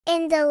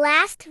In the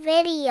last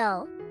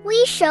video,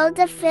 we showed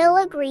the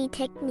filigree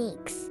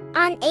techniques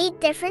on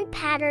 8 different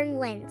pattern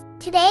lengths.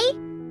 Today,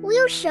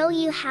 we'll show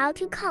you how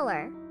to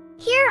color.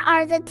 Here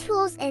are the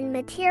tools and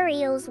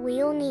materials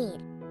we'll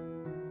need.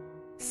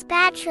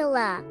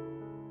 Spatula,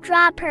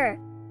 dropper,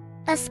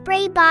 a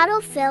spray bottle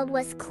filled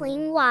with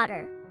clean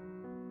water,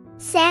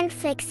 sand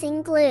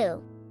fixing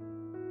glue,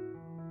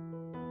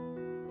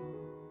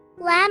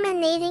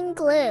 laminating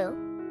glue,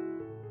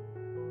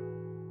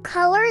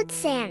 colored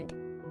sand,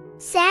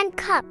 sand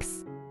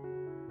cups,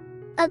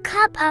 a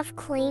cup of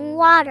clean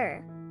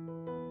water.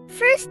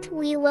 First,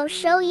 we will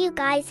show you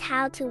guys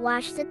how to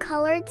wash the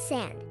colored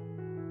sand.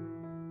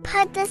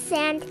 Put the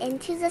sand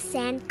into the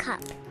sand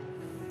cup.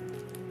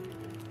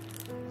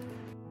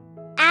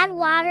 Add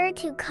water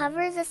to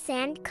cover the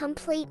sand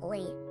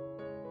completely.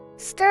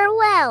 Stir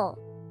well.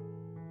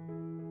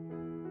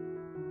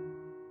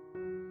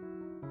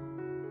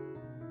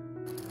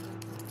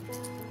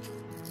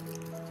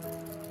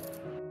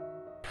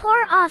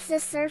 Pour off the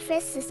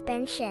surface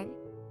suspension.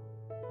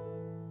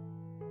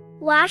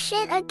 Wash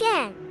it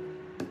again.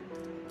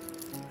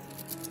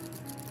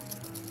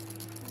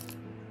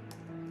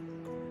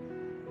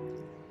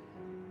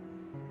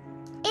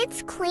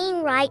 It's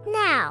clean right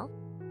now.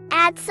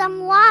 Add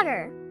some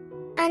water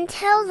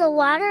until the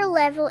water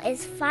level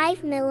is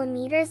 5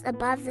 millimeters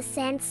above the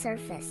sand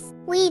surface.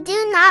 We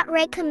do not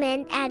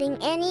recommend adding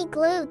any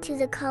glue to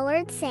the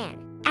colored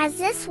sand, as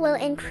this will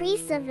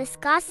increase the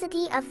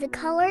viscosity of the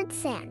colored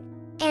sand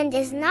and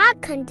is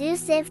not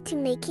conducive to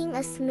making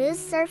a smooth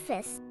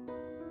surface.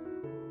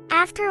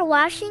 After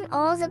washing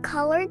all the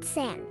colored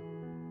sand,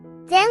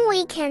 then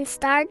we can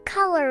start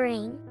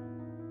coloring.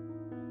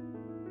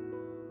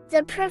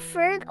 The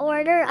preferred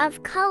order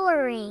of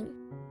coloring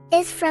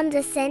is from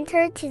the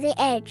center to the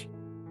edge,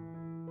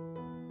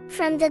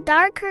 from the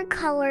darker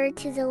color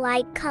to the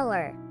light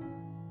color.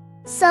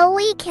 So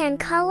we can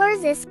color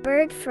this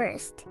bird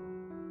first.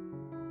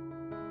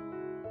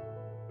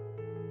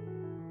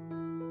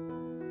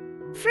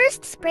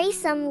 First, spray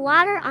some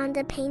water on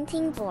the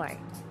painting board.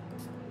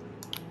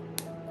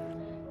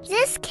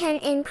 This can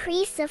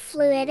increase the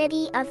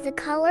fluidity of the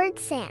colored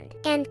sand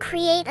and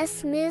create a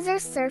smoother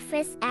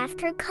surface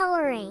after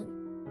coloring.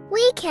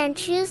 We can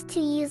choose to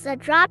use a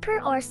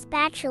dropper or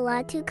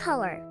spatula to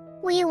color.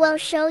 We will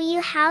show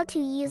you how to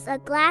use a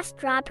glass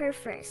dropper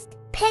first.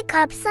 Pick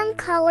up some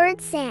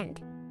colored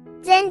sand,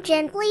 then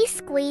gently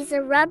squeeze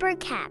a rubber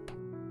cap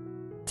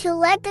to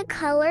let the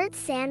colored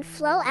sand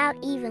flow out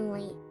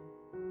evenly.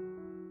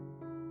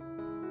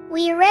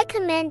 We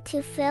recommend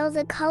to fill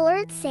the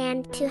colored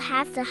sand to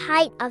half the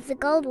height of the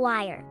gold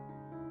wire.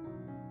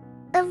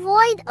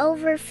 Avoid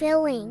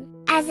overfilling,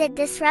 as it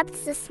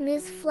disrupts the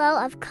smooth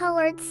flow of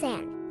colored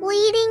sand,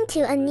 leading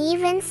to an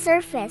uneven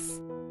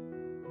surface.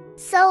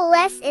 So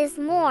less is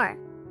more.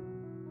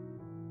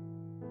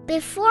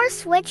 Before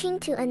switching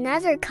to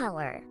another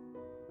color,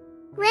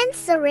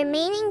 rinse the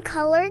remaining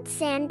colored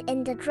sand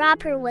in the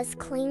dropper with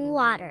clean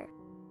water.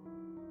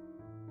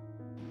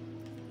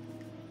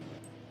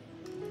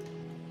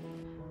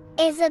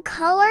 If the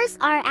colors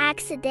are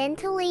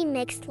accidentally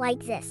mixed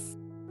like this,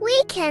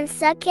 we can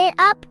suck it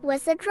up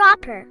with a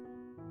dropper.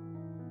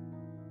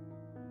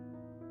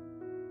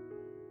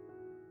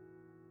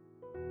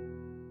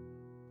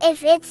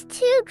 If it's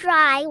too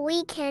dry,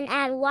 we can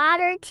add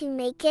water to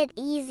make it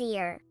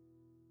easier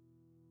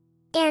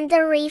and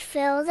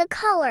refill the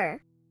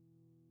color.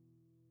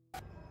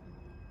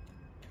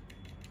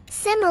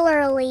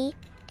 Similarly,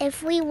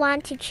 if we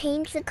want to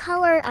change the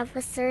color of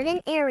a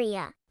certain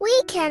area,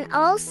 we can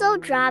also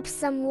drop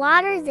some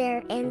water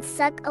there and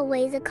suck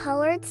away the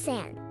colored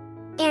sand,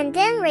 and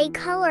then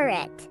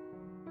recolor it.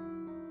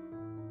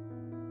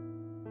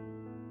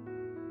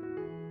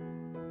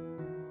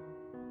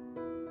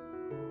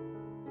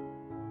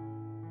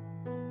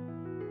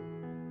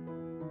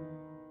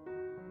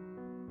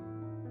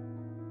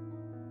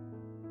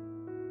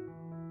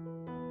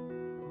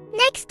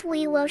 Next,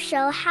 we will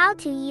show how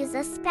to use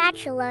a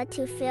spatula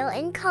to fill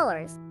in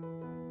colors.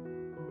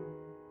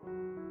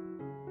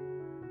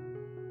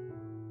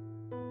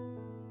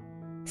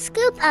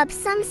 Scoop up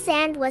some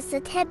sand with the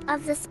tip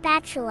of the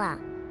spatula.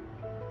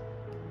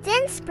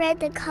 Then spread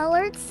the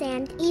colored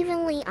sand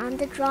evenly on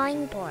the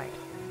drawing board.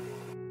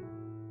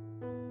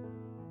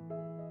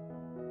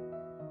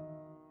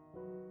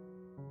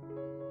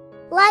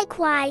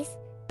 Likewise,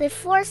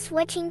 before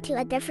switching to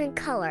a different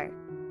color,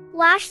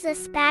 wash the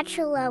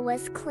spatula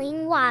with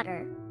clean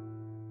water.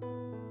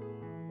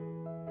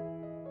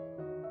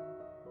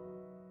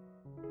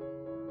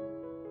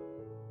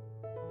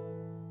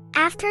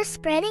 After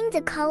spreading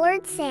the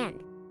colored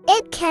sand,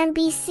 it can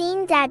be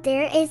seen that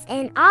there is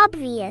an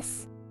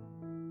obvious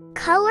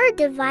color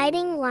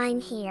dividing line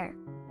here.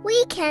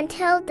 We can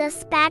tilt the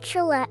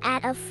spatula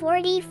at a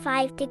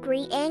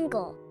 45-degree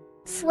angle.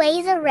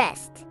 Sway the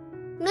wrist.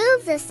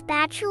 Move the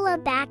spatula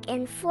back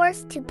and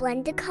forth to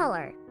blend the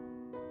color.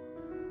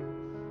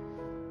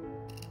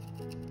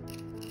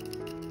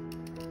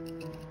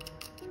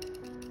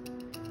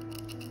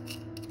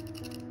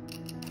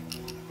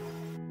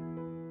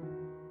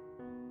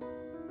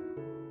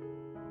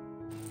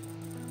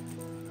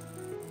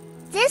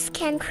 This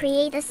can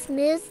create a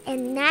smooth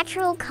and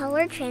natural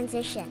color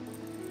transition.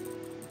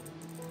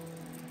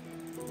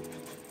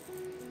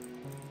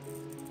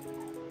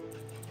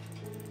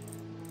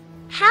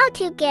 How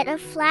to get a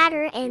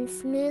flatter and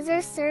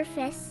smoother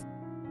surface?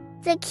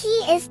 The key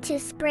is to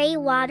spray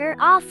water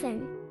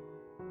often.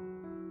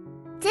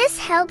 This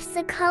helps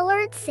the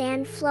colored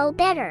sand flow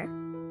better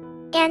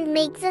and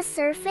makes the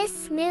surface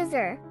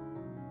smoother.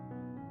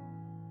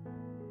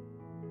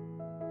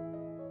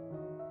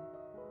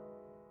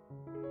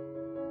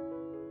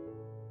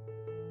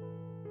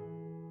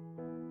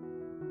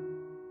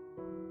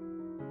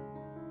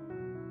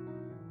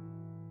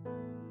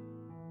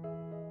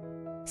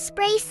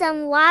 Spray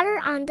some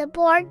water on the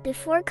board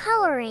before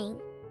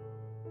coloring.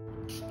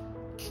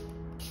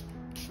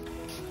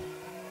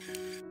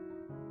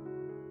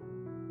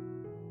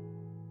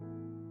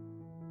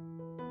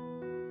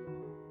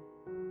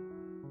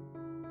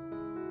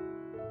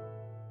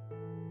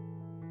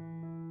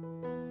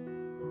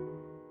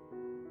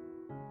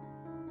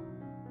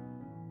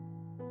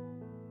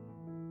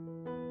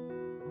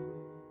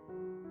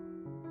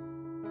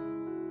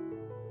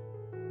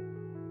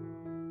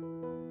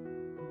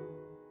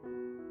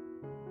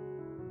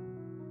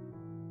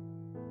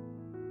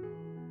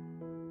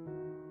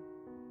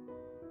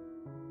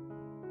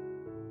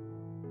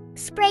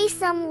 Spray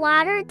some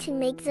water to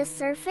make the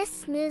surface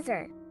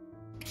smoother.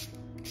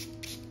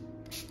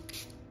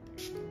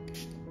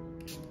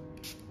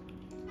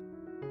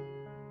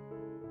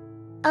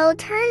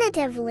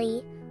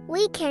 Alternatively,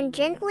 we can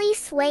gently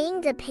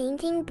swaying the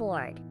painting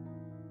board.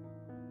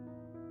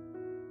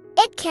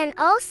 It can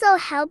also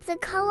help the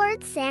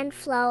colored sand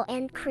flow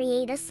and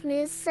create a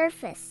smooth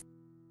surface.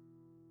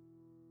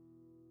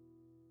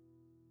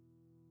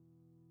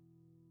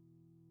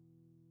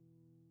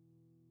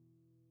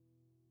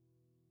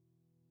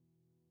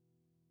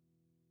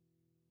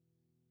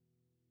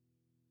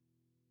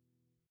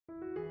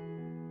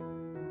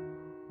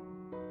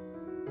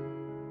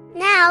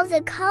 Now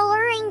the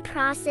coloring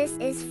process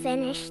is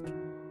finished.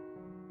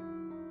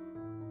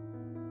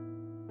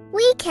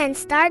 We can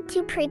start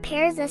to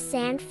prepare the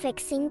sand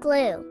fixing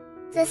glue.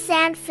 The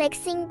sand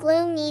fixing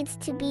glue needs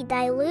to be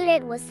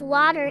diluted with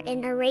water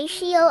in a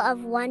ratio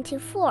of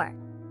 1:4.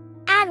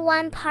 Add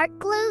 1 part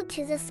glue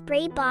to the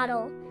spray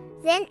bottle,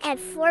 then add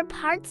 4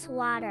 parts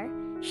water.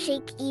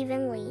 Shake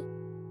evenly.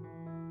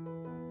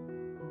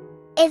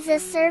 If the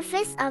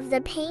surface of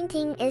the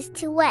painting is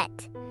too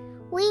wet,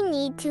 we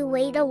need to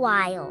wait a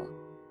while.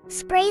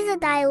 Spray the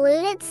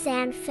diluted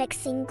sand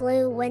fixing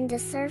glue when the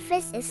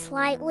surface is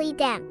slightly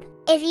damp.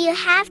 If you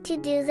have to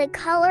do the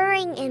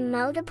coloring in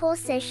multiple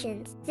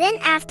sessions, then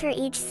after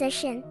each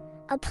session,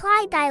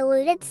 apply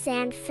diluted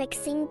sand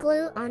fixing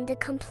glue on the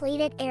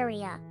completed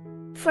area.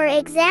 For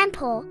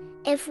example,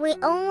 if we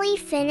only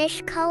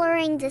finish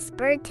coloring this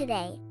bird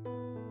today,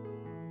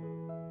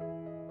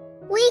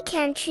 we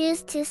can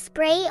choose to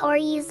spray or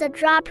use a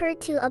dropper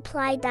to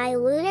apply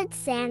diluted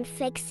sand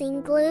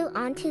fixing glue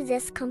onto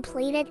this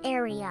completed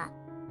area.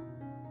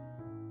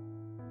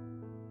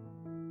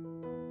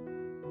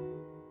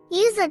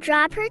 Use a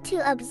dropper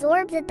to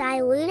absorb the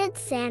diluted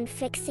sand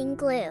fixing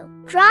glue.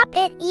 Drop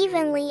it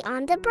evenly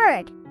on the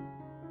bird.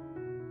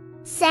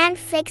 Sand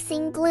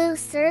fixing glue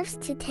serves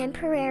to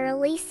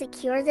temporarily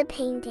secure the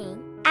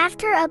painting.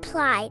 After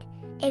applied,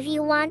 if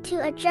you want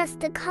to adjust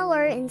the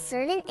color in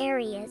certain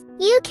areas,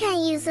 you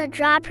can use a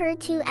dropper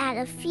to add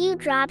a few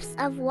drops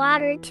of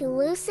water to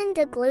loosen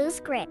the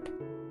glue's grip,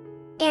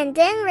 and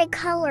then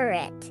recolor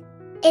it.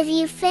 If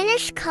you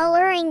finish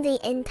coloring the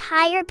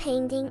entire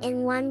painting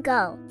in one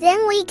go,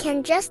 then we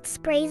can just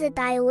spray the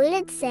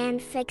diluted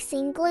sand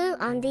fixing glue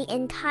on the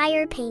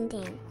entire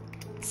painting.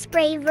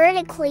 Spray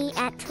vertically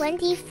at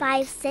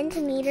 25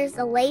 centimeters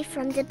away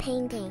from the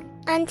painting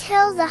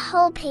until the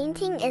whole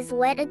painting is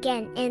wet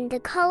again and the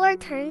color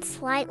turns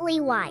slightly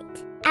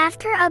white.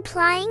 After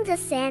applying the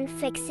sand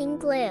fixing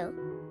glue,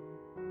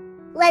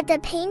 let the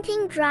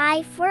painting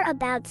dry for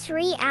about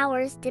 3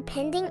 hours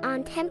depending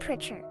on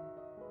temperature,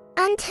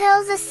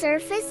 until the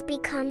surface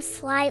becomes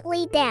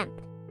slightly damp.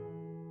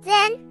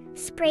 Then,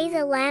 spray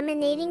the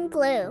laminating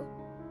glue.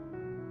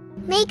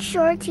 Make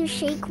sure to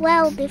shake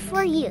well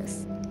before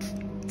use.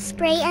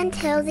 Spray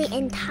until the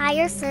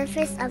entire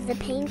surface of the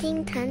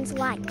painting turns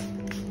white.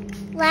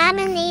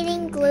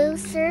 Laminating glue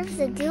serves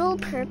the dual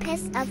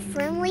purpose of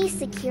firmly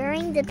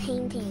securing the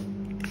painting,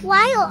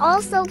 while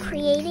also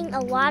creating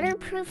a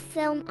waterproof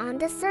film on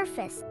the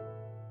surface.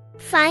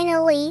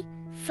 Finally,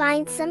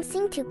 find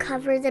something to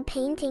cover the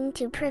painting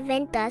to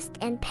prevent dust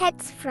and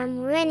pets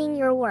from ruining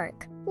your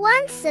work.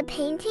 Once the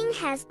painting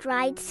has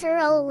dried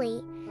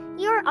thoroughly,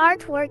 your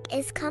artwork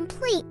is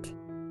complete.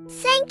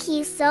 Thank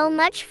you so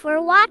much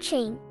for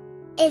watching.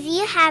 If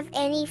you have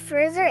any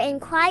further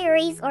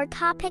inquiries or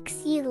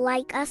topics you'd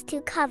like us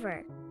to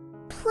cover,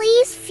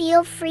 please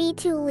feel free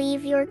to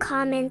leave your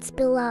comments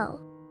below.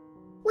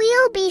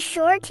 We'll be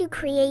sure to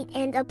create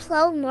and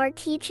upload more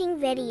teaching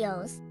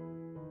videos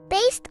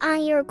based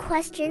on your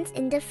questions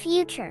in the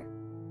future.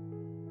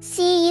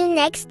 See you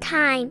next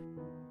time.